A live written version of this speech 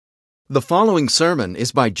The following sermon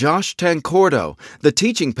is by Josh Tancordo, the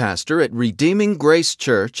teaching pastor at Redeeming Grace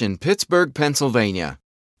Church in Pittsburgh, Pennsylvania.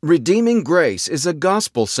 Redeeming Grace is a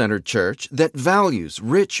gospel-centered church that values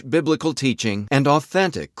rich biblical teaching and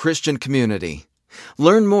authentic Christian community.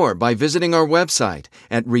 Learn more by visiting our website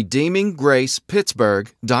at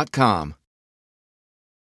redeeminggracepittsburgh.com.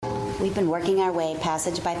 We've been working our way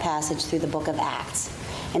passage by passage through the book of Acts.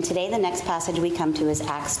 And today the next passage we come to is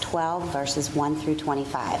Acts 12, verses 1 through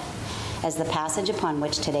 25, as the passage upon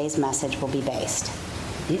which today's message will be based.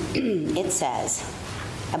 It says,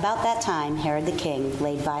 "About that time Herod the king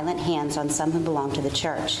laid violent hands on some who belonged to the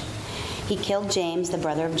church. He killed James, the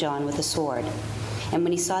brother of John, with a sword. And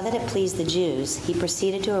when he saw that it pleased the Jews, he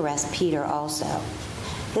proceeded to arrest Peter also.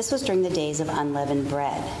 This was during the days of unleavened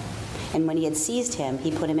bread. And when he had seized him, he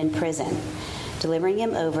put him in prison, delivering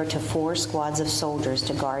him over to 4 squads of soldiers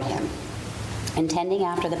to guard him, intending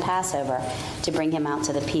after the Passover to bring him out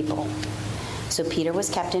to the people. So Peter was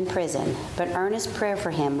kept in prison, but earnest prayer for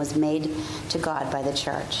him was made to God by the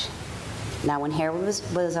church. Now when Herod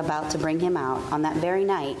was about to bring him out, on that very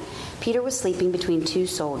night, Peter was sleeping between 2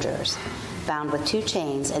 soldiers, bound with 2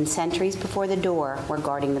 chains, and sentries before the door were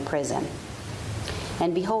guarding the prison.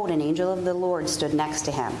 And behold, an angel of the Lord stood next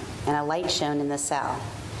to him, and a light shone in the cell.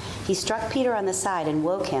 He struck Peter on the side and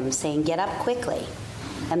woke him, saying, 'Get up quickly.'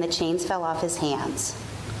 And the chains fell off his hands.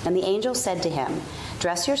 And the angel said to him,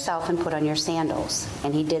 'Dress yourself and put on your sandals.'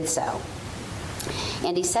 And he did so.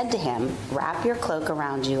 And he said to him, 'Wrap your cloak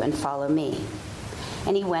around you and follow me.'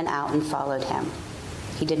 And he went out and followed him.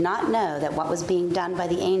 He did not know that what was being done by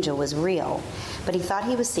the angel was real, but he thought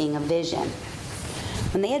he was seeing a vision.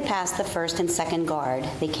 When they had passed the first and second guard,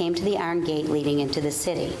 they came to the iron gate leading into the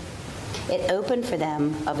city. It opened for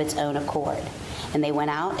them of its own accord, and they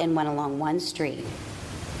went out and went along one street.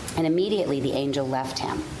 And immediately the angel left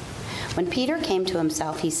him. When Peter came to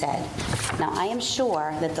himself, he said, 'Now I am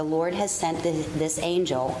sure that the Lord has sent this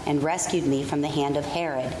angel and rescued me from the hand of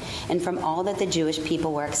Herod and from all that the Jewish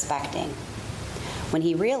people were expecting.' When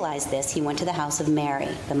he realized this, he went to the house of Mary,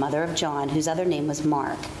 the mother of John, whose other name was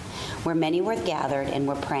Mark, where many were gathered and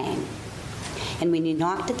were praying. And when he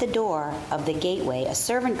knocked at the door of the gateway, a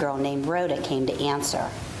servant girl named Rhoda came to answer.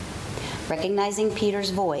 Recognizing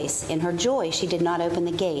Peter's voice, in her joy she did not open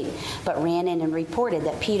the gate, but ran in and reported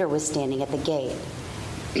that Peter was standing at the gate.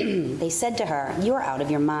 They said to her, 'You are out of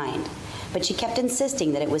your mind.' But she kept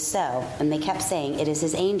insisting that it was so, and they kept saying, 'It is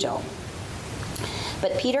his angel.'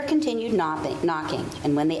 But Peter continued knocking,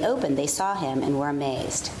 and when they opened, they saw him and were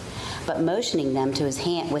amazed. But motioning them to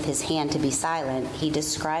with his hand to be silent, he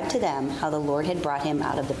described to them how the Lord had brought him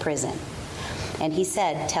out of the prison. And he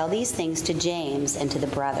said, 'Tell these things to James and to the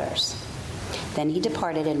brothers.' Then he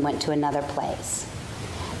departed and went to another place.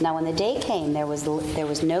 Now when the day came, there was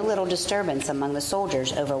no little disturbance among the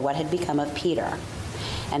soldiers over what had become of Peter.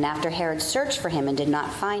 And after Herod searched for him and did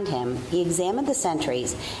not find him, he examined the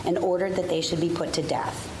sentries and ordered that they should be put to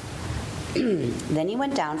death. Then he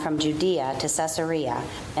went down from Judea to Caesarea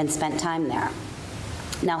and spent time there.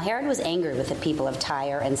 Now Herod was angry with the people of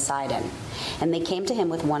Tyre and Sidon, and they came to him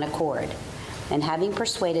with one accord. And having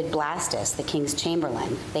persuaded Blastus, the king's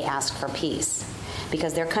chamberlain, they asked for peace,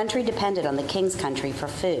 because their country depended on the king's country for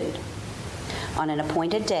food. On an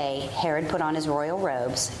appointed day, Herod put on his royal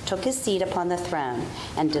robes, took his seat upon the throne,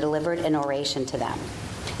 and delivered an oration to them.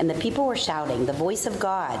 And the people were shouting, 'The voice of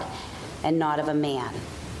God, and not of a man.'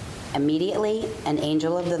 Immediately, an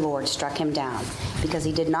angel of the Lord struck him down, because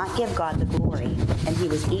he did not give God the glory, and he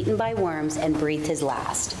was eaten by worms and breathed his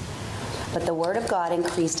last. But the word of God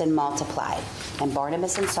increased and multiplied, and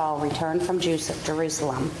Barnabas and Saul returned from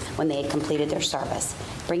Jerusalem when they had completed their service,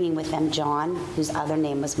 bringing with them John, whose other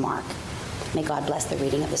name was Mark. May God bless the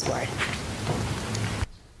reading of his word.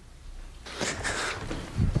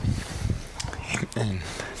 Amen.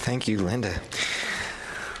 Thank you, Linda.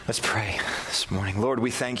 Let's pray this morning. Lord, we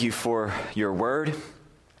thank you for your word.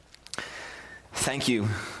 Thank you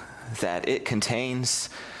that it contains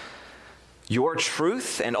your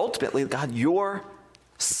truth and ultimately, God, your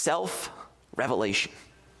self-revelation.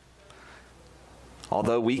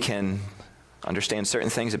 Although we can understand certain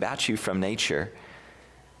things about you from nature,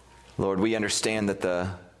 Lord, we understand that the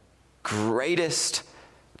greatest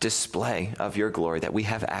display of your glory that we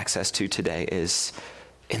have access to today is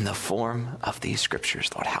in the form of these scriptures.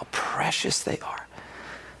 Lord, how precious they are.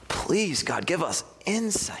 Please, God, give us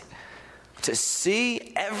insight to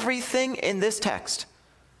see everything in this text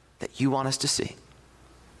that you want us to see.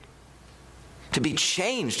 To be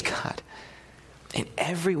changed, God, in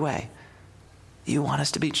every way you want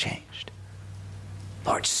us to be changed.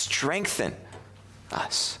 Lord, strengthen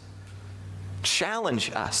us.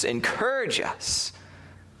 Challenge us. Encourage us.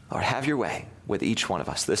 Lord, have your way with each one of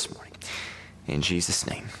us this morning. In Jesus'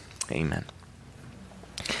 name, amen.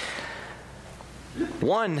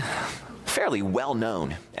 One fairly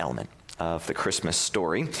well-known element of the Christmas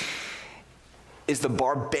story is the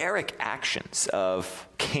barbaric actions of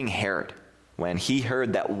King Herod when he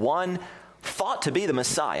heard that one thought to be the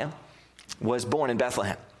Messiah was born in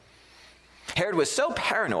Bethlehem. Herod was so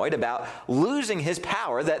paranoid about losing his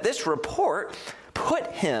power that this report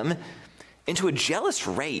put him into a jealous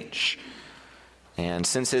rage. And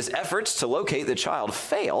since his efforts to locate the child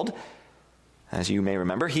failed, as you may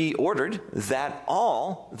remember, he ordered that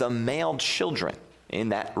all the male children in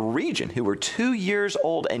that region who were 2 years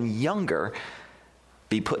old and younger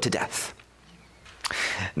be put to death.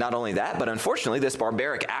 Not only that, but unfortunately, this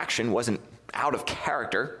barbaric action wasn't out of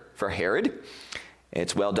character for Herod.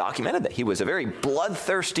 It's well documented that he was a very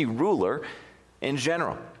bloodthirsty ruler in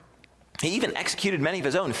general. He even executed many of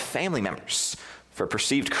his own family members for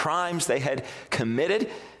perceived crimes they had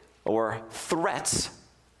committed or threats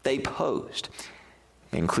they posed,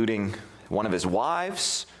 including one of his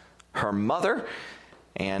wives, her mother,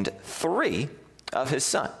 and 3 of his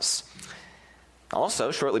sons.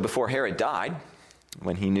 Also, shortly before Herod died,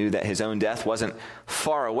 when he knew that his own death wasn't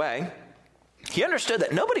far away, he understood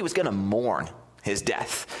that nobody was going to mourn his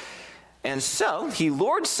death. And so he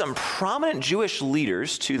lured some prominent Jewish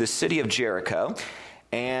leaders to the city of Jericho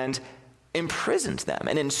and imprisoned them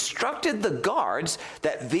and instructed the guards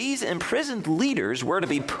that these imprisoned leaders were to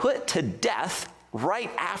be put to death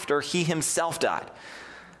right after he himself died.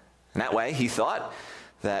 And that way, he thought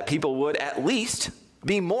that people would at least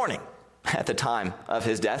be mourning at the time of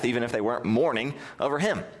his death, even if they weren't mourning over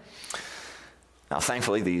him. Now,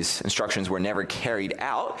 thankfully, these instructions were never carried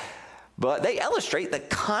out, but they illustrate the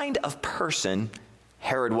kind of person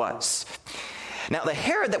Herod was. Now, the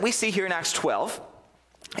Herod that we see here in Acts 12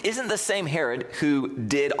 isn't the same Herod who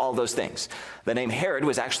did all those things. The name Herod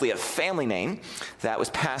was actually a family name that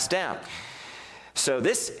was passed down. So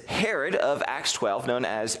this Herod of Acts 12, known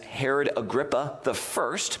as Herod Agrippa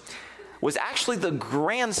I, was actually the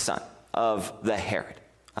grandson of the Herod,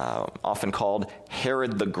 often called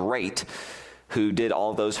Herod the Great, who did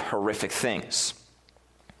all those horrific things.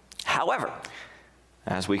 However,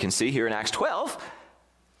 as we can see here in Acts 12,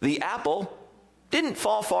 the apple didn't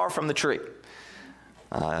fall far from the tree.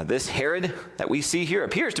 This Herod that we see here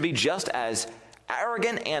appears to be just as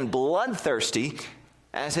arrogant and bloodthirsty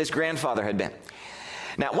as his grandfather had been.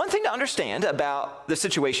 Now, one thing to understand about the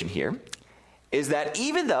situation here is that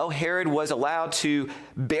even though Herod was allowed to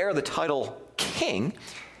bear the title king,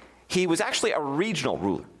 he was actually a regional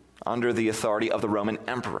ruler under the authority of the Roman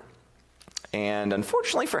emperor. And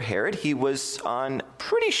unfortunately for Herod, he was on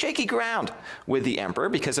pretty shaky ground with the emperor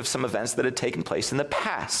because of some events that had taken place in the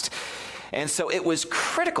past. And so it was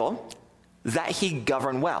critical that he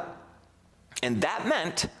govern well. And that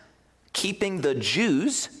meant keeping the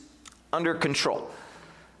Jews under control.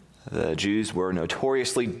 The Jews were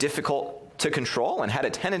notoriously difficult to control and had a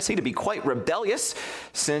tendency to be quite rebellious,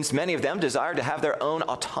 since many of them desired to have their own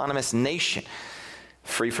autonomous nation,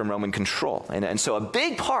 free from Roman control. And so a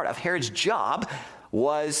big part of Herod's job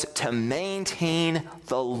was to maintain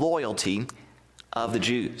the loyalty of the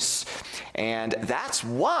Jews. And that's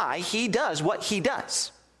why he does what he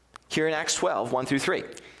does here in Acts 12, 1 through 3.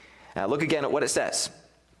 Now look again at what it says.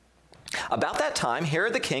 About that time,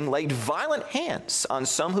 Herod the king laid violent hands on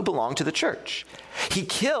some who belonged to the church. He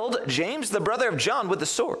killed James, the brother of John, with the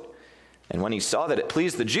sword. And when he saw that it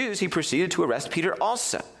pleased the Jews, he proceeded to arrest Peter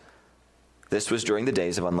also. This was during the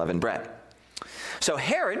days of unleavened bread. So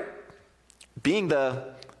Herod, being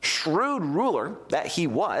the shrewd ruler that he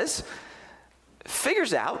was,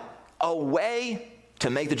 figures out a way to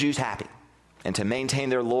make the Jews happy and to maintain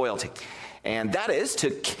their loyalty. And that is to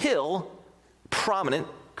kill prominent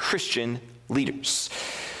Christian leaders.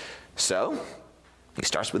 So he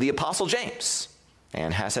starts with the Apostle James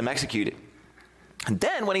and has him executed. And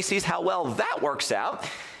then when he sees how well that works out,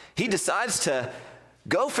 he decides to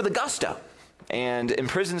go for the gusto and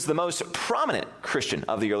imprisons the most prominent Christian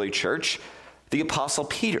of the early church, the Apostle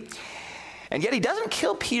Peter. And yet he doesn't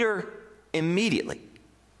kill Peter immediately.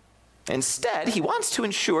 Instead, he wants to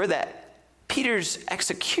ensure that Peter's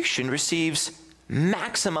execution receives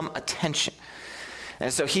maximum attention.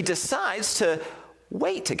 And so he decides to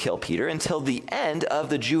wait to kill Peter until the end of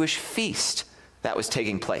the Jewish feast that was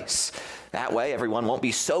taking place. That way, everyone won't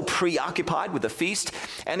be so preoccupied with the feast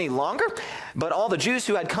any longer, but all the Jews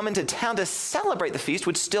who had come into town to celebrate the feast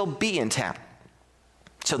would still be in town.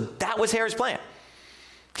 So that was Herod's plan.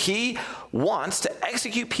 He wants to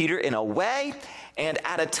execute Peter in a way and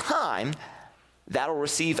at a time that'll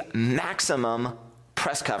receive maximum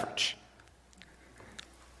press coverage.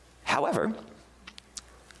 However,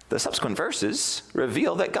 the subsequent verses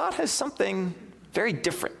reveal that God has something very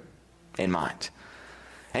different in mind.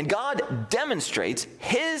 And God demonstrates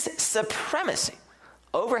his supremacy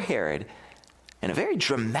over Herod in a very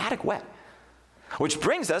dramatic way. Which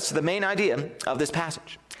brings us to the main idea of this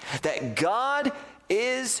passage, that God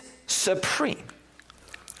is supreme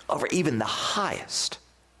over even the highest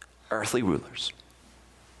earthly rulers.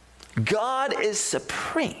 God is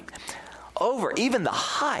supreme over even the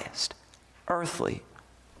highest earthly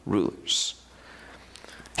rulers.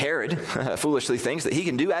 Herod foolishly thinks that he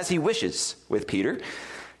can do as he wishes with Peter.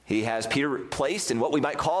 He has Peter placed in what we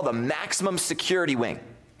might call the maximum security wing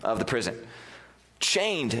of the prison,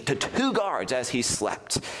 chained to 2 guards as he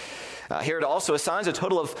slept. Herod also assigns a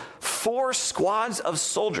total of 4 squads of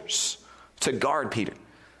soldiers to guard Peter,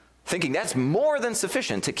 thinking that's more than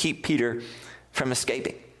sufficient to keep Peter from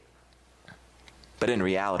escaping. But in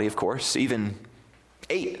reality, of course, even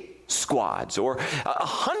 8 squads or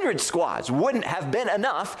 100 squads wouldn't have been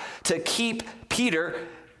enough to keep Peter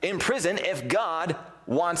in prison if God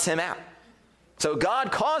wants him out. So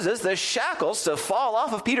God causes the shackles to fall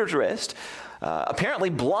off of Peter's wrist,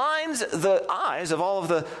 apparently blinds the eyes of all of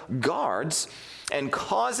the guards, and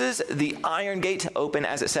causes the iron gate to open,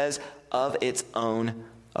 as it says, of its own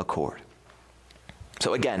accord.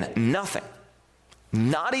 So again, nothing,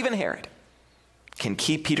 not even Herod, can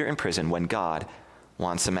keep Peter in prison when God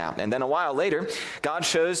wants him out. And then a while later, God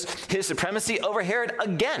shows his supremacy over Herod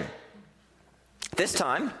again. This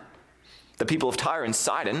time, the people of Tyre and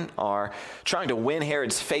Sidon are trying to win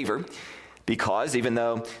Herod's favor because even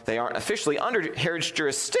though they aren't officially under Herod's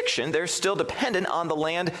jurisdiction, they're still dependent on the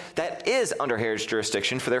land that is under Herod's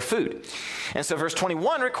jurisdiction for their food. And so verse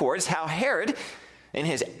 21 records how Herod, in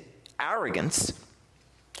his arrogance,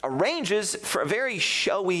 arranges for a very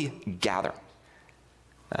showy gathering,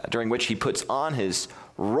 during which he puts on his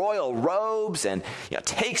royal robes and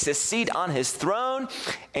takes his seat on his throne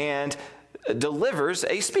and delivers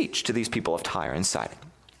a speech to these people of Tyre and Sidon.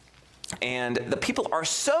 And the people are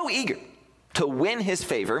so eager to win his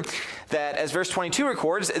favor that, as verse 22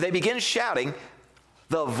 records, they begin shouting,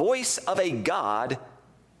 "The voice of a God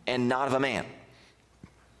and not of a man."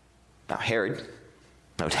 Now Herod,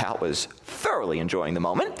 no doubt, was thoroughly enjoying the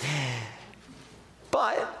moment,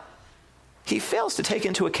 but he fails to take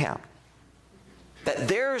into account that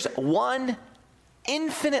there's one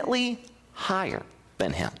infinitely higher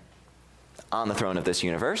than him on the throne of this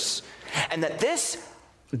universe, and that this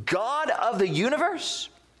God of the universe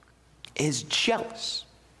is jealous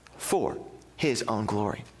for his own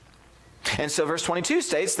glory. And so verse 22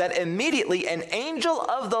 states that immediately an angel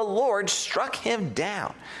of the Lord struck him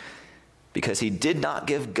down because he did not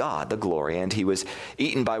give God the glory, and he was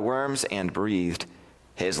eaten by worms and breathed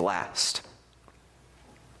his last.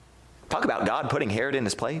 Talk about God putting Herod in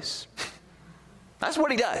his place. That's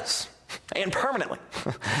what he does, and permanently.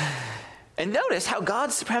 And notice how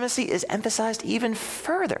God's supremacy is emphasized even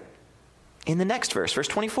further in the next verse, verse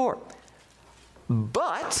 24.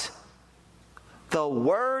 But the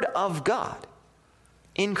word of God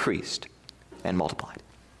increased and multiplied.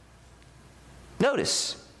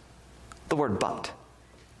 Notice the word "but."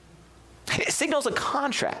 It signals a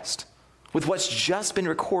contrast with what's just been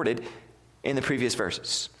recorded in the previous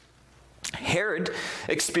verses. Herod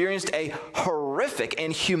experienced a horrific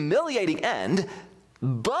and humiliating end,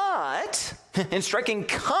 but in striking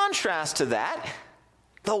contrast to that,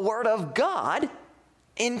 the word of God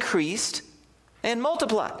increased and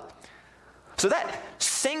multiplied. So that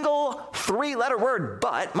single 3-letter word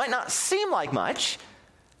 "but" might not seem like much,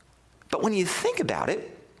 but when you think about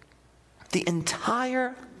it, the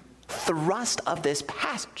entire thrust of this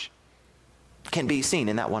passage can be seen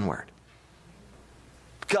in that one word.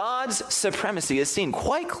 God's supremacy is seen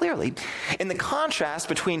quite clearly in the contrast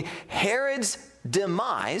between Herod's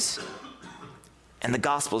demise and the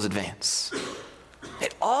gospel's advance.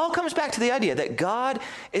 It all comes back to the idea that God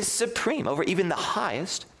is supreme over even the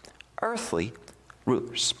highest earthly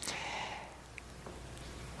rulers.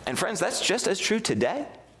 And friends, that's just as true today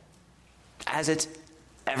as it's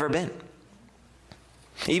ever been.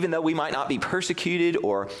 Even though we might not be persecuted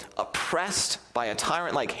or oppressed by a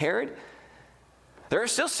tyrant like Herod, there are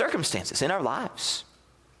still circumstances in our lives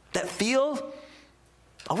that feel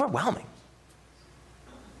overwhelming.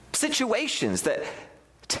 Situations that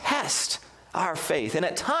test our faith and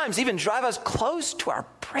at times even drive us close to our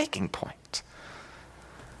breaking point.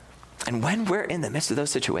 And when we're in the midst of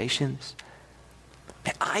those situations,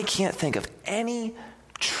 I can't think of any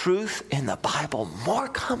truth in the Bible more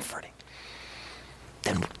comforting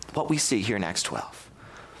than what we see here in Acts 12.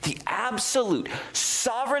 The absolute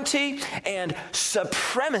sovereignty and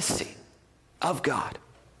supremacy of God.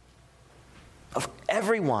 of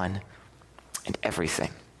everyone and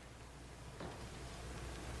everything.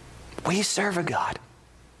 We serve a God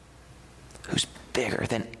who's bigger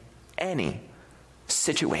than any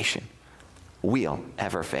situation we'll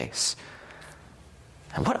ever face.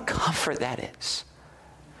 And what a comfort that is.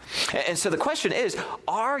 And so the question is,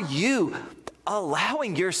 are you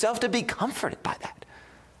allowing yourself to be comforted by that?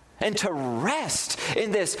 And to rest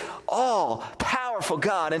in this all-powerful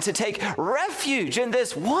God and to take refuge in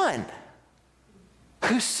this one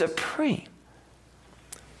who's supreme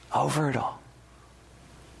over it all.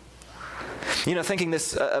 You know, thinking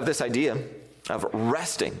of this idea of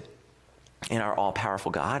resting in our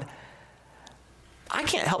all-powerful God, I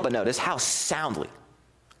can't help but notice how soundly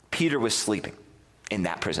Peter was sleeping in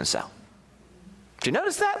that prison cell. Did you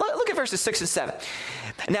notice that? Look at verses 6 and 7.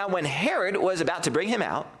 Now, when Herod was about to bring him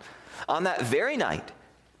out, on that very night,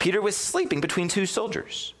 Peter was sleeping between two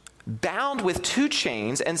soldiers, bound with two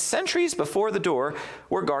chains, and sentries before the door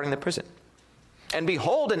were guarding the prison. And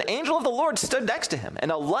behold, an angel of the Lord stood next to him,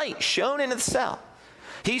 and a light shone into the cell.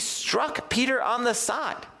 He struck Peter on the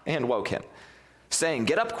side and woke him, saying,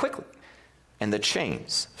 "Get up quickly." And the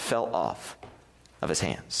chains fell off of his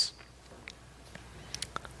hands.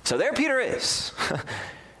 So there Peter is,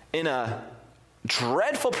 in a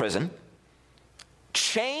dreadful prison,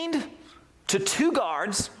 chained to two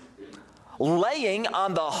guards, laying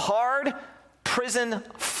on the hard prison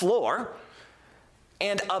floor,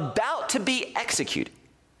 and about to be executed,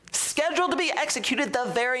 scheduled to be executed the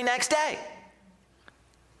very next day.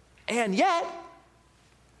 And yet,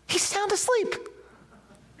 he's sound asleep,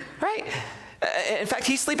 right? In fact,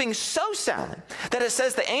 he's sleeping so soundly that it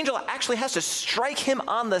says the angel actually has to strike him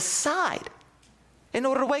on the side in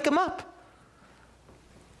order to wake him up.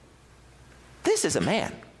 This is a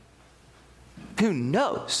man who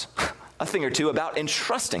knows a thing or two about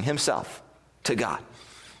entrusting himself to God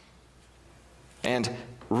and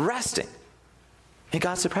resting in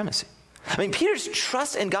God's supremacy. I mean, Peter's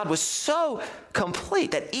trust in God was so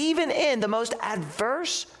complete that even in the most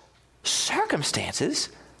adverse circumstances,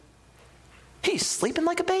 he's sleeping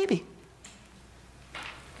like a baby.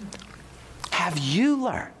 Have you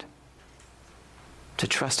learned to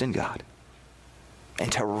trust in God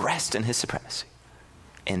and to rest in his supremacy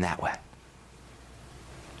in that way?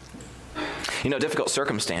 You know, difficult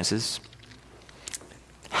circumstances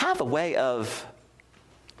have a way of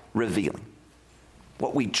revealing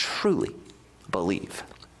what we truly believe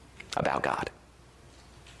about God.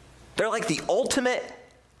 They're like the ultimate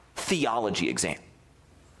theology exam.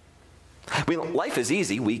 I mean, life is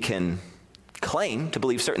easy. We can claim to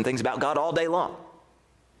believe certain things about God all day long.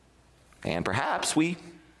 And perhaps we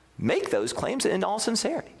make those claims in all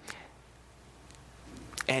sincerity.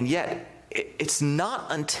 And yet, it's not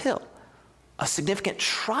until a significant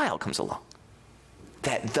trial comes along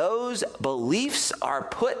that those beliefs are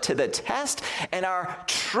put to the test and our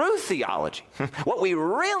true theology, what we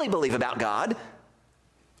really believe about God,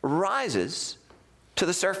 rises to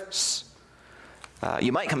the surface.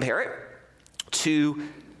 You might compare it to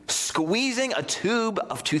squeezing a tube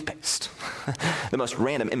of toothpaste. The most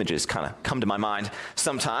random images kind of come to my mind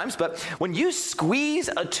sometimes, but when you squeeze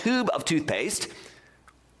a tube of toothpaste,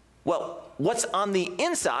 well, what's on the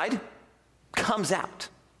inside comes out.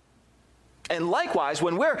 And likewise,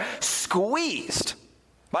 when we're squeezed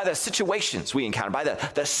by the situations we encounter, by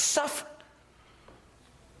the suffering,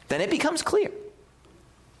 then it becomes clear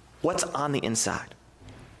what's on the inside.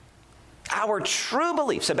 Our true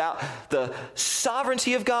beliefs about the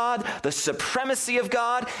sovereignty of God, the supremacy of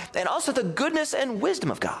God, and also the goodness and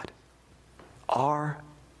wisdom of God are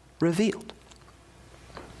revealed.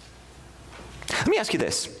 Let me ask you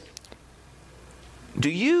this. Do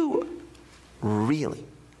you really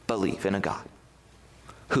believe in a God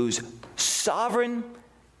who's sovereign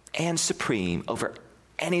and supreme over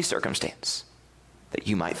any circumstance that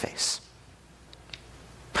you might face?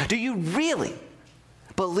 Do you really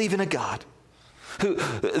believe in a God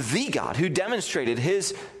the God who demonstrated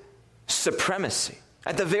his supremacy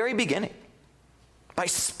at the very beginning by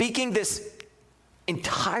speaking this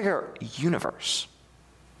entire universe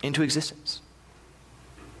into existence?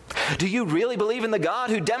 Do you really believe in the God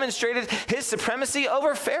who demonstrated his supremacy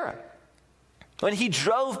over Pharaoh when he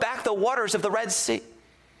drove back the waters of the Red Sea,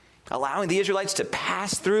 allowing the Israelites to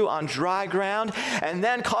pass through on dry ground and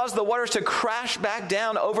then caused the waters to crash back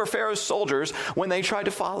down over Pharaoh's soldiers when they tried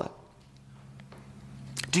to follow?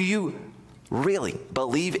 Do you really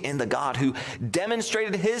believe in the God who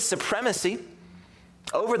demonstrated his supremacy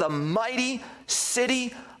over the mighty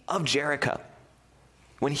city of Jericho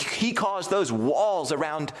when he caused those walls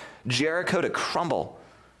around Jericho to crumble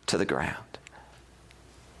to the ground?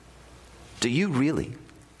 Do you really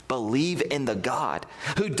believe in the God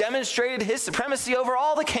who demonstrated his supremacy over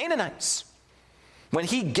all the Canaanites. When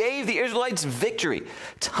he gave the Israelites victory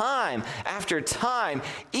time after time,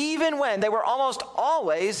 even when they were almost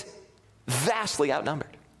always vastly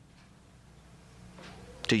outnumbered.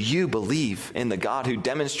 Do you believe in the God who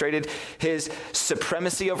demonstrated his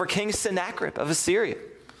supremacy over King Sennacherib of Assyria?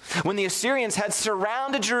 When the Assyrians had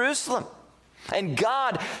surrounded Jerusalem and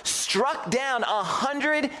God struck down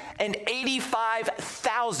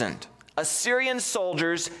 185,000 Assyrian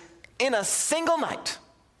soldiers in a single night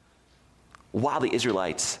while the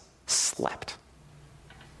Israelites slept.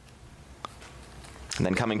 And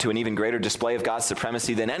then coming to an even greater display of God's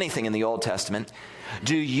supremacy than anything in the Old Testament,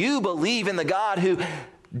 do you believe in the God who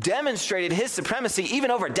demonstrated his supremacy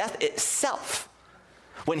even over death itself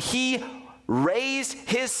when he raised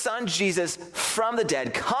his son Jesus from the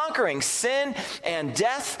dead, conquering sin and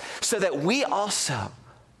death so that we also,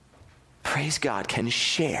 praise God, can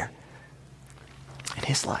share in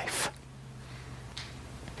his life?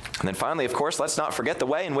 And then finally, of course, let's not forget the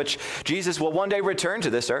way in which Jesus will one day return to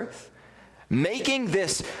this earth, making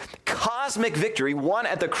this cosmic victory won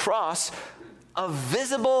at the cross a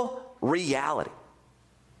visible reality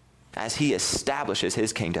as he establishes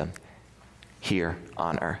his kingdom here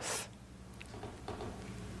on earth.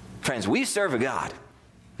 Friends, we serve a God,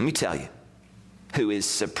 let me tell you, who is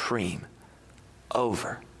supreme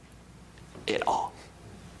over it all.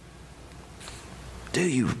 Do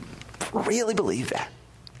you really believe that?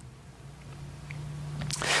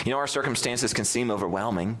 You know, our circumstances can seem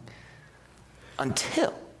overwhelming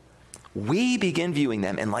until we begin viewing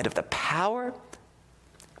them in light of the power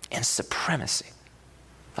and supremacy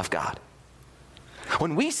of God.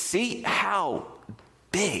 When we see how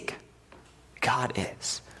big God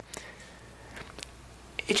is,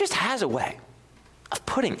 it just has a way of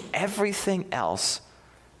putting everything else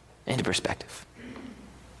into perspective.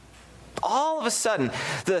 All of a sudden,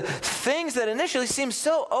 the things that initially seemed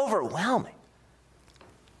so overwhelming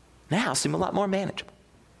now seem a lot more manageable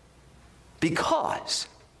because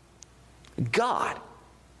God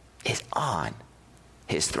is on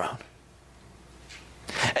his throne.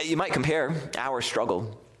 You might compare our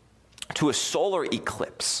struggle to a solar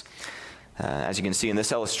eclipse. As you can see in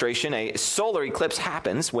this illustration, a solar eclipse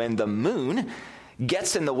happens when the moon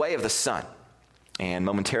gets in the way of the sun and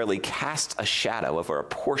momentarily casts a shadow over a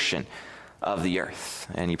portion of the earth.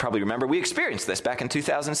 And you probably remember we experienced this back in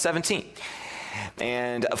 2017.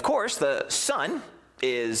 And of course, the sun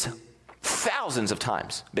is thousands of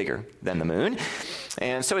times bigger than the moon.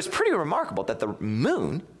 And so it's pretty remarkable that the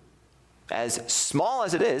moon, as small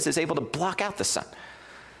as it is able to block out the sun.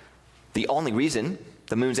 The only reason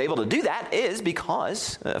the moon's able to do that is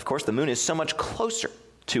because, of course, the moon is so much closer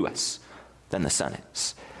to us than the sun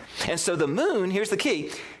is. And so the moon, here's the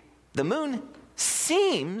key, the moon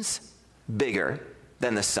seems bigger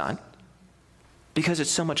than the sun because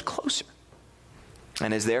it's so much closer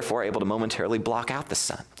and is therefore able to momentarily block out the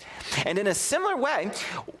sun. And in a similar way,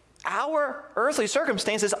 our earthly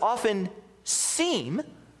circumstances often seem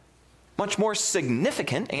much more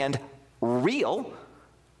significant and real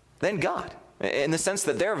than God, in the sense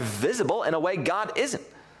that they're visible in a way God isn't,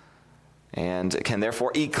 and can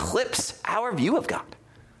therefore eclipse our view of God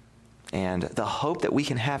and the hope that we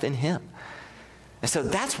can have in him. And so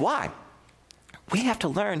that's why we have to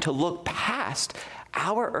learn to look past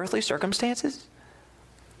our earthly circumstances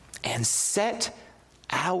and set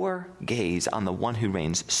our gaze on the one who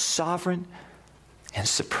reigns sovereign and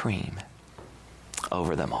supreme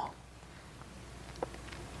over them all.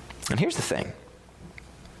 And here's the thing.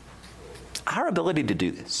 Our ability to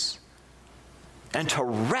do this and to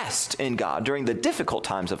rest in God during the difficult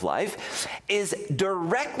times of life is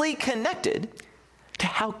directly connected to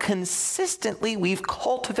how consistently we've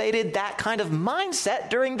cultivated that kind of mindset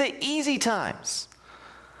during the easy times.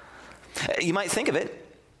 You might think of it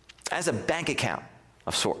as a bank account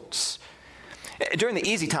of sorts. During the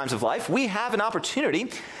easy times of life, we have an opportunity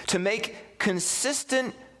to make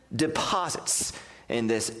consistent deposits in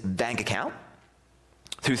this bank account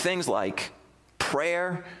through things like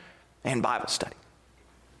prayer and Bible study.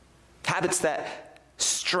 Habits that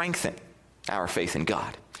strengthen our faith in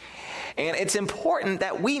God. And it's important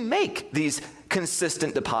that we make these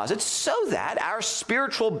consistent deposits so that our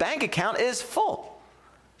spiritual bank account is full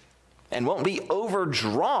and won't be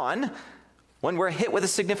overdrawn when we're hit with a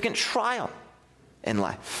significant trial in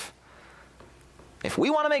life. If we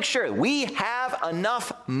want to make sure we have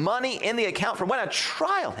enough money in the account for when a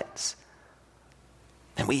trial hits,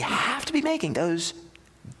 then we have to be making those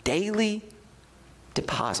daily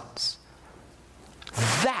deposits.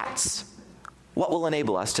 That's what will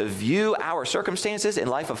enable us to view our circumstances in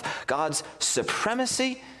life of God's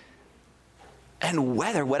supremacy and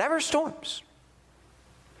weather whatever storms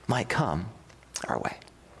might come our way.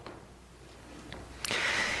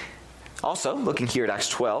 Also, looking here at Acts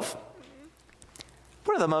 12,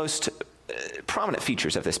 one of the most prominent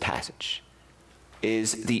features of this passage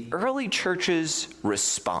is the early church's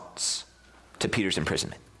response to Peter's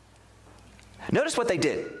imprisonment. Notice what they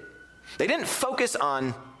did. They didn't focus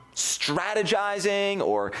on strategizing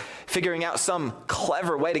or figuring out some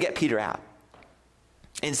clever way to get Peter out.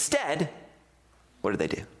 Instead, what did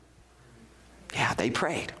they do? Yeah, they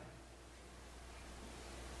prayed.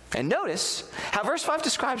 And notice how verse 5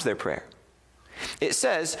 describes their prayer. It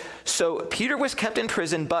says, "So Peter was kept in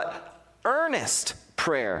prison, but earnest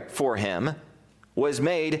prayer for him was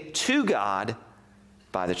made to God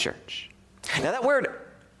by the church." Now that word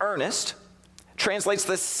earnest translates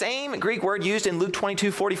the same Greek word used in Luke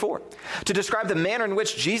 22:44 to describe the manner in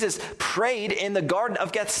which Jesus prayed in the Garden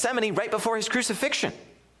of Gethsemane right before his crucifixion.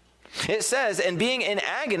 It says, "And being in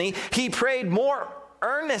agony, he prayed more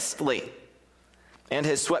earnestly, and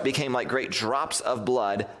his sweat became like great drops of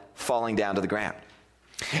blood falling down to the ground."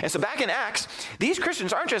 And so back in Acts, these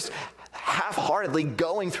Christians aren't just half-heartedly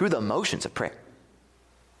going through the motions of prayer.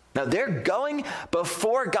 Now, they're going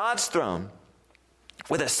before God's throne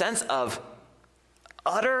with a sense of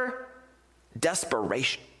utter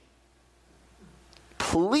desperation,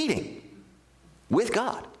 pleading with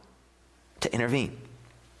God to intervene.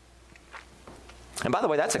 And by the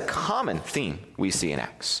way, that's a common theme we see in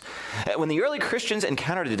Acts. When the early Christians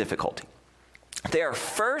encountered a difficulty, their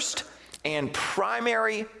first and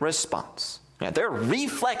primary response, their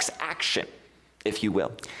reflex action, if you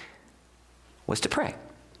will, was to pray.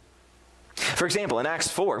 For example, in Acts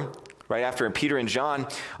 4, right after Peter and John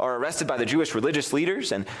are arrested by the Jewish religious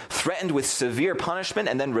leaders and threatened with severe punishment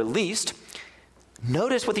and then released,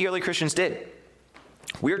 notice what the early Christians did.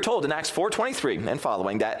 We are told in Acts 4:23 and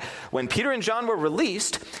following that when Peter and John were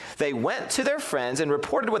released, they went to their friends and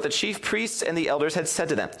reported what the chief priests and the elders had said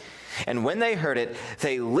to them. And when they heard it,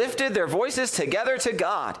 they lifted their voices together to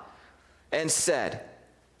God and said,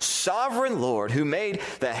 "Sovereign Lord, who made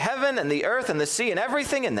the heaven and the earth and the sea and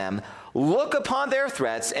everything in them, look upon their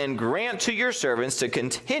threats and grant to your servants to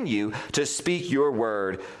continue to speak your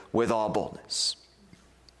word with all boldness."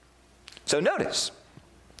 So notice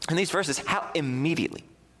in these verses how immediately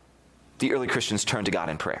the early Christians turned to God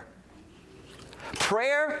in prayer.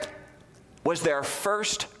 Prayer was their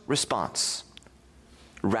first response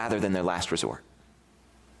rather than their last resort.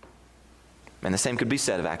 And the same could be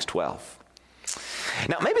said of Acts 12.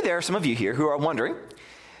 Now, maybe there are some of you here who are wondering,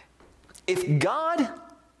 if God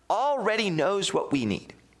already knows what we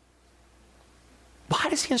need, why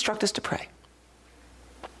does he instruct us to pray?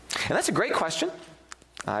 And that's a great question.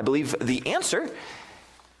 I believe the answer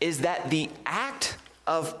is that the act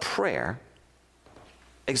of prayer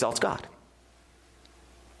exalts God.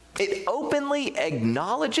 It openly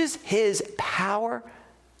acknowledges his power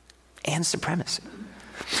and supremacy.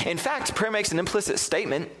 In fact, prayer makes an implicit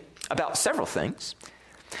statement about several things.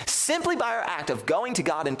 Simply by our act of going to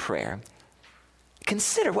God in prayer,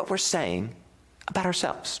 consider what we're saying about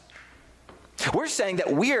ourselves. We're saying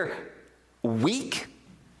that we're weak,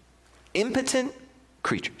 impotent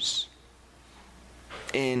creatures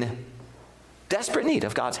in desperate need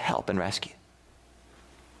of God's help and rescue.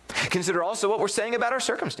 Consider also what we're saying about our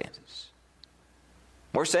circumstances.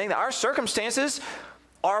 We're saying that our circumstances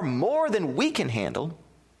are more than we can handle,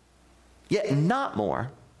 yet not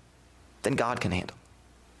more than God can handle.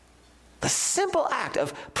 The simple act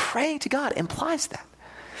of praying to God implies that.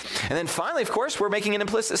 And then finally, of course, we're making an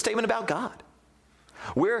implicit statement about God.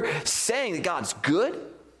 We're saying that God's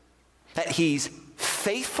good, that he's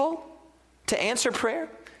faithful to answer prayer,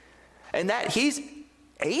 and that he's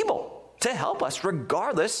able to help us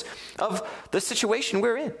regardless of the situation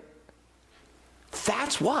we're in.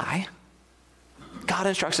 That's why God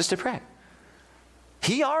instructs us to pray.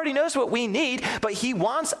 He already knows what we need, but he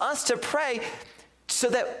wants us to pray so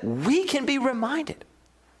that we can be reminded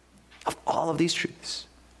of all of these truths.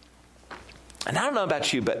 And I don't know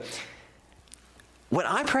about you, but when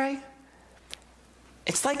I pray,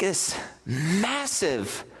 it's like this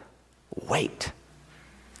massive weight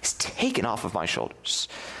is taken off of my shoulders.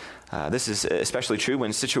 This is especially true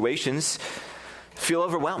when situations feel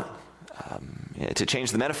overwhelming. To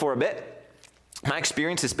change the metaphor a bit, my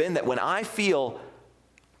experience has been that when I feel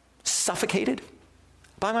suffocated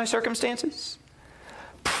by my circumstances,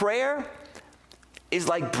 prayer is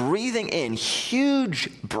like breathing in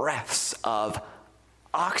huge breaths of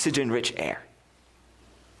oxygen-rich air.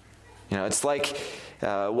 It's like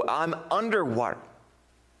I'm underwater,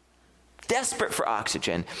 desperate for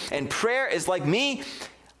oxygen, and prayer is like me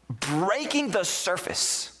breaking the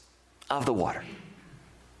surface of the water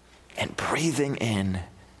and breathing in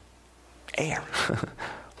air.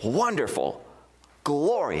 Wonderful,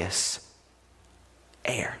 glorious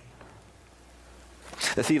air.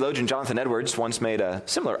 The theologian Jonathan Edwards once made a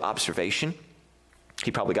similar observation.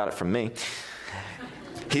 He probably got it from me.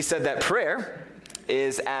 He said that prayer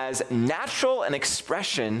is as natural an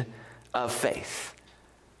expression of faith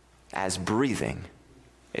as breathing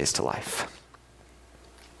is to life.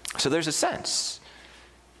 So there's a sense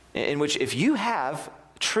in which if you have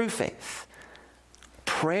true faith,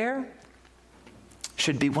 prayer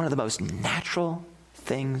should be one of the most natural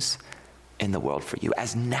things in the world for you,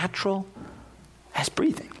 as natural as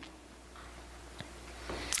breathing.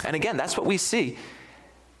 And again, that's what we see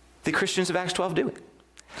the Christians of Acts 12 doing.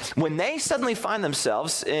 When they suddenly find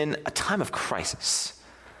themselves in a time of crisis,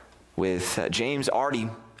 with James already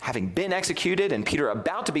having been executed and Peter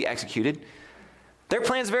about to be executed, their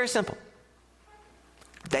plan is very simple.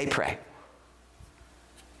 They pray.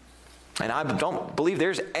 And I don't believe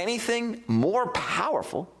there's anything more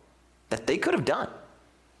powerful that they could have done.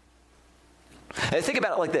 And think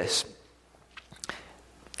about it like this.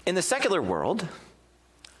 In the secular world,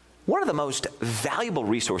 one of the most valuable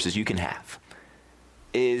resources you can have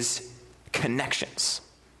is connections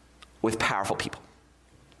with powerful people.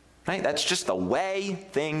 Right? That's just the way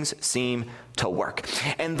things seem to work.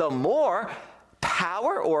 And the more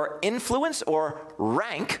power or influence or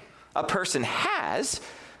rank a person has,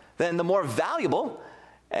 then the more valuable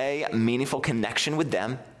a meaningful connection with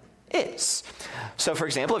them is. So, for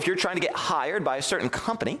example, if you're trying to get hired by a certain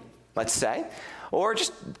company, let's say, or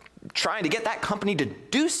just trying to get that company to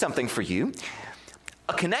do something for you,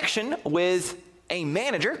 a connection with a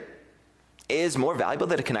manager is more valuable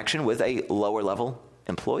than a connection with a lower level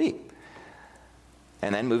employee.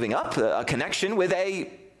 And then moving up, a connection with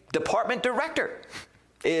a department director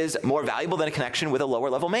is more valuable than a connection with a lower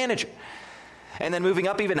level manager. And then moving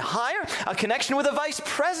up even higher, a connection with a vice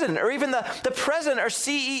president or even the president or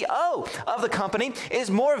CEO of the company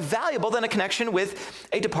is more valuable than a connection with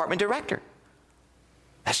a department director.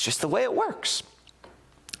 That's just the way it works.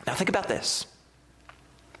 Now think about this.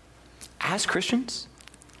 As Christians,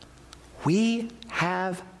 we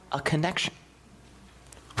have a connection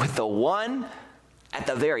with the one at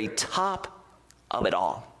the very top of it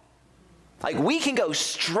all. Like, we can go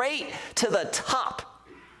straight to the top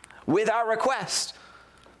with our request.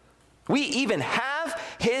 We even have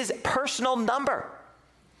his personal number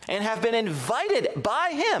and have been invited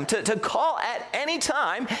by him to call at any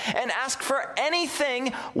time and ask for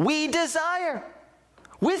anything we desire,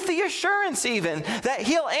 with the assurance even that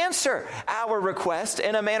he'll answer our request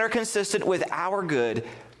in a manner consistent with our good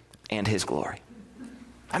and his glory.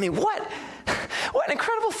 I mean, what an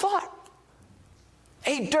incredible thought.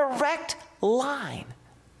 A direct line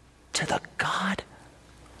to the God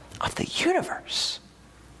of the universe.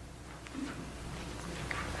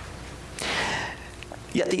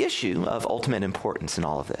 Yet the issue of ultimate importance in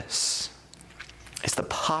all of this is the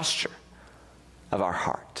posture of our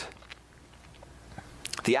heart.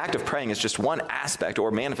 The act of praying is just one aspect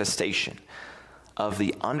or manifestation of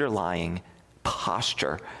the underlying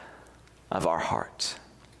posture of our heart.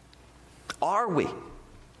 Are we,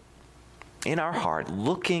 in our heart,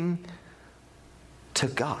 looking to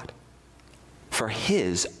God for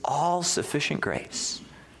his all-sufficient grace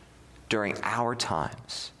during our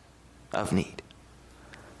times of need?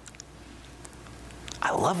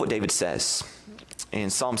 I love what David says in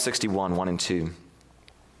Psalm 61, 1 and 2.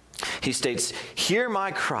 He states, "Hear my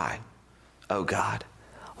cry, O God.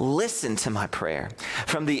 Listen to my prayer.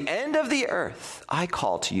 From the end of the earth, I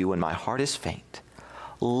call to you when my heart is faint.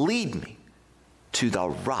 Lead me to the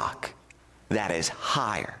rock that is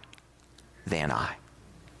higher than I."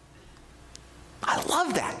 I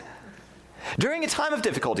love that. During a time of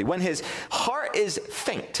difficulty, when his heart is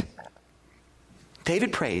faint,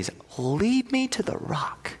 David prays, "Lead me to the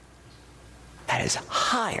rock that is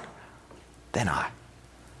higher than I."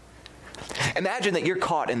 Imagine that you're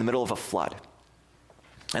caught in the middle of a flood.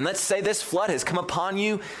 And let's say this flood has come upon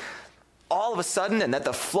you all of a sudden and that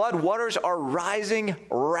the flood waters are rising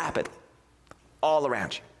rapidly all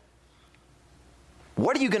around you.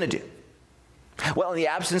 What are you going to do? Well, in the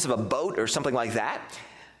absence of a boat or something like that,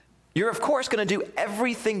 you're of course going to do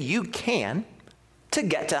everything you can to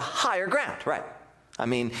get to higher ground, right? I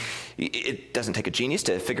mean, it doesn't take a genius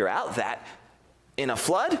to figure out that in a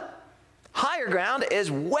flood, higher ground is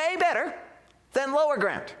way better than lower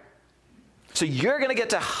ground. So you're going to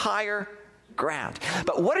get to higher ground.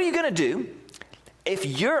 But what are you going to do if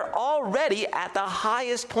you're already at the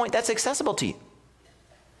highest point that's accessible to you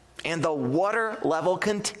and the water level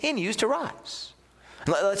continues to rise?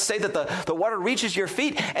 Let's say that the water reaches your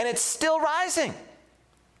feet and it's still rising.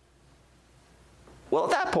 Well,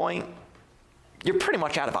 at that point, you're pretty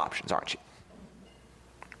much out of options, aren't you?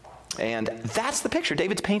 And that's the picture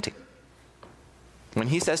David's painting when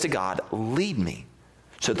he says to God, lead me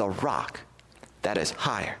to the rock that is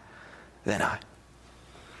higher than I.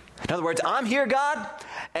 In other words, I'm here, God,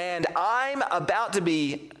 and I'm about to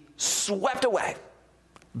be swept away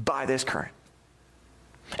by this current.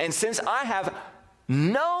 And since I have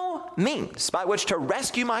no means by which to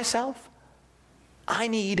rescue myself, I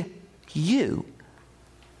need you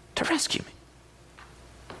to rescue me.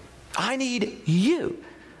 I need you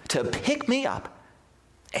to pick me up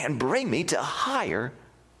and bring me to higher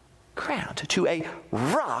ground, to a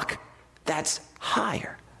rock that's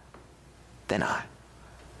higher than I.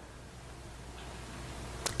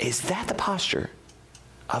 Is that the posture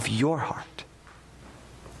of your heart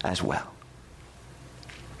as well?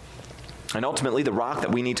 And ultimately, the rock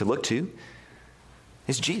that we need to look to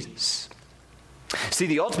is Jesus. See,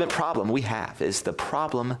 the ultimate problem we have is the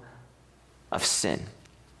problem of sin.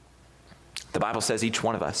 The Bible says each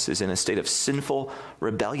one of us is in a state of sinful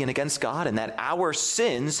rebellion against God, and that our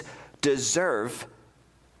sins deserve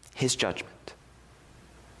his judgment.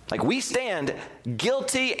 Like, we stand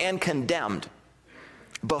guilty and condemned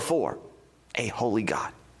before a holy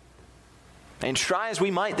God. And try as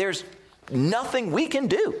we might, there's nothing we can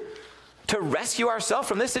do to rescue ourselves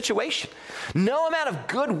from this situation. No amount of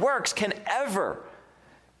good works can ever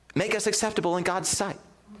make us acceptable in God's sight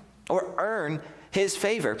or earn his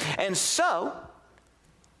favor. And so,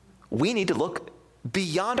 we need to look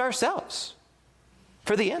beyond ourselves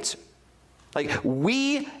for the answer. Like,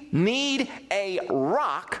 we need a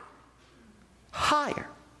rock higher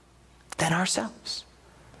than ourselves.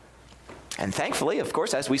 And thankfully, of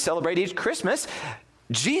course, as we celebrate each Christmas,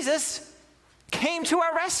 Jesus came to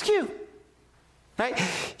our rescue. Right?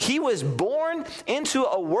 He was born into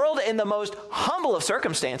a world in the most humble of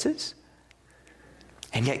circumstances,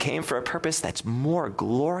 and yet came for a purpose that's more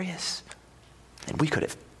glorious than we could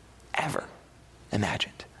have ever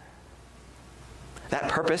imagined. That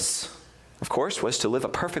purpose, of course, was to live a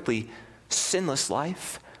perfectly sinless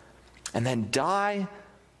life and then die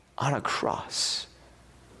on a cross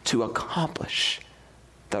to accomplish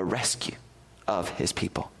the rescue of his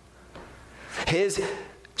people. His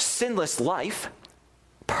sinless life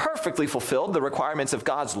perfectly fulfilled the requirements of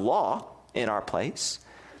God's law in our place.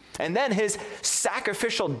 And then his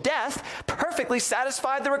sacrificial death perfectly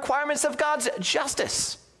satisfied the requirements of God's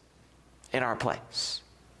justice in our place.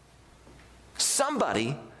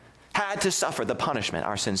 Somebody had to suffer the punishment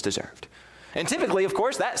our sins deserved. And typically, of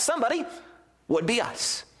course, that somebody would be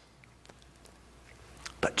us.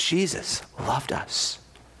 But Jesus loved us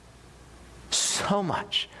so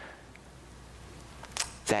much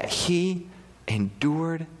that he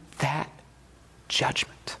endured that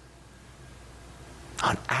judgment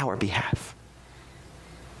on our behalf.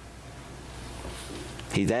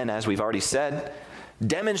 He then, as we've already said,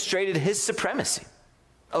 demonstrated his supremacy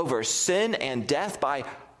over sin and death by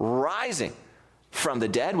rising from the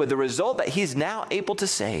dead, with the result that he's now able to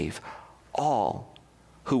save all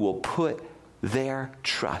who will put their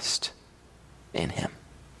trust in him.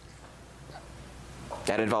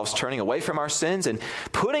 That involves turning away from our sins and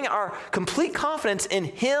putting our complete confidence in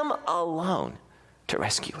him alone to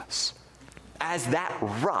rescue us as that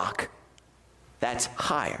rock that's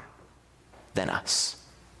higher than us.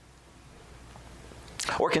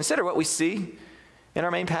 Or consider what we see in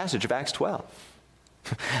our main passage of Acts 12.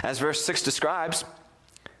 As verse 6 describes,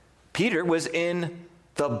 Peter was in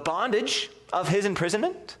the bondage of his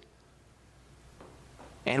imprisonment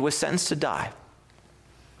and was sentenced to die.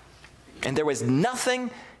 And there was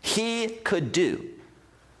nothing he could do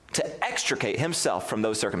to extricate himself from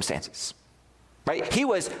those circumstances. Right? He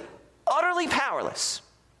was utterly powerless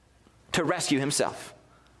to rescue himself.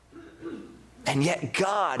 And yet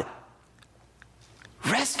God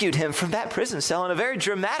rescued him from that prison cell in a very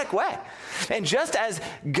dramatic way. And just as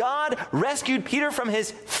God rescued Peter from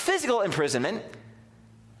his physical imprisonment,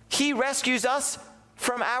 he rescues us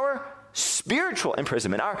from our spiritual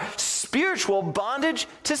imprisonment, our spiritual bondage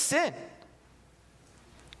to sin.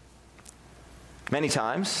 Many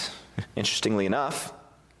times, interestingly enough,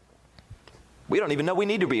 we don't even know we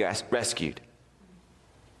need to be rescued.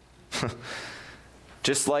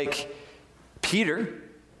 Just like Peter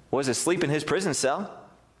was asleep in his prison cell,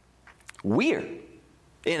 we're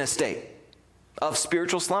in a state of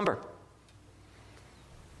spiritual slumber.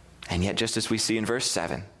 And yet, just as we see in verse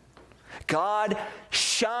 7, God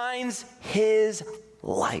shines his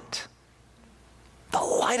light, the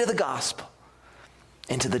light of the gospel,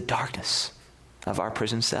 into the darkness of our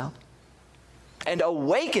prison cell. and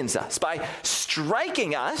awakens us by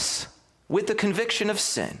striking us with the conviction of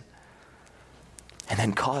sin, and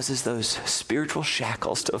then causes those spiritual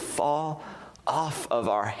shackles to fall off of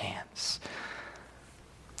our hands.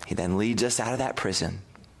 He then leads us out of that prison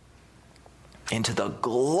into the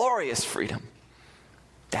glorious freedom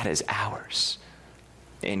that is ours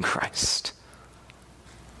in Christ.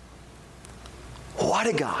 What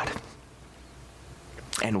a God,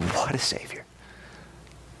 and what a Savior.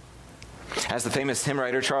 As the famous hymn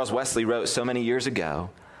writer Charles Wesley wrote so many years ago,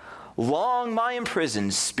 long my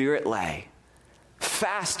imprisoned spirit lay,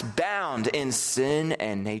 fast bound in sin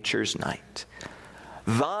and nature's night.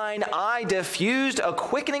 Thine eye diffused a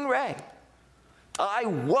quickening ray. I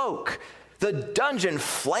woke, the dungeon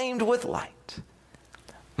flamed with light.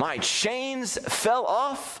 My chains fell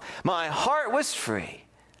off, my heart was free.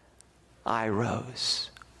 I rose,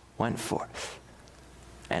 went forth,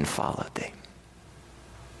 and followed thee.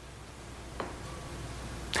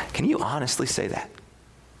 Can you honestly say that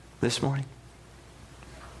this morning?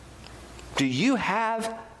 Do you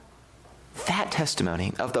have that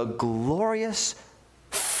testimony of the glorious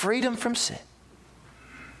freedom from sin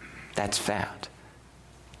that's found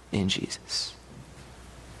in Jesus?